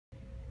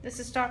This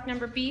is stock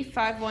number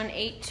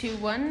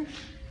B51821,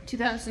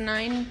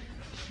 2009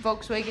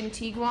 Volkswagen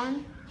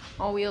Tiguan.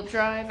 All-wheel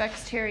drive,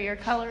 exterior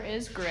color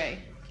is gray.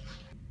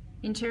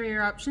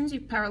 Interior options,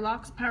 you have power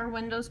locks, power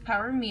windows,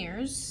 power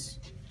mirrors,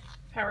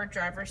 power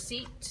driver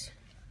seat,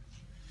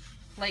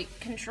 light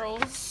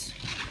controls,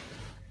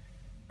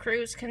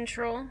 cruise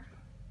control,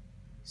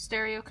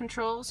 stereo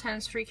controls,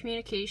 hands-free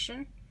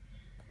communication,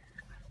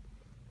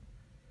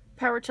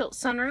 power tilt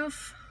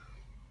sunroof,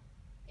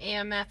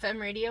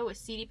 AM/FM radio with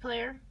CD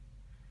player,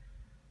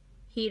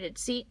 heated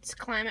seats,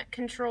 climate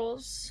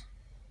controls,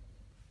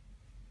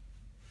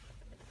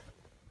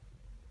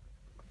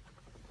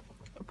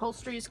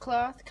 upholstery is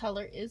cloth,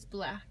 color is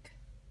black.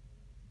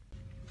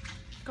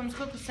 Comes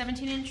equipped with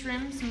 17-inch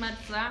rims, mud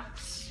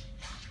flaps,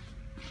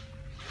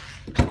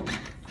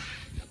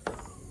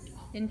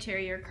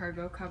 interior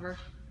cargo cover.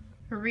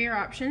 For rear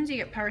options, you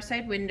get power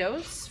side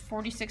windows,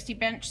 40/60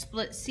 bench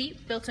split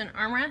seat, built-in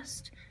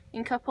armrest,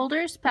 and cup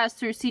holders,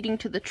 pass-through seating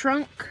to the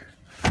trunk.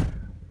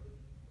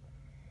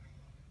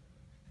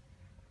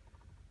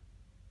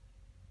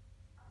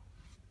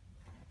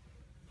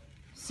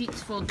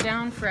 Seats fold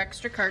down for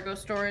extra cargo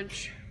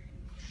storage.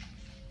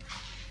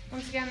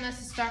 Once again, this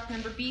is stock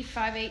number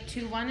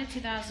B5821, a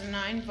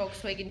 2009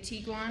 Volkswagen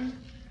Tiguan.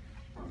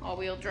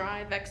 All-wheel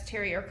drive,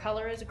 exterior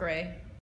color is gray.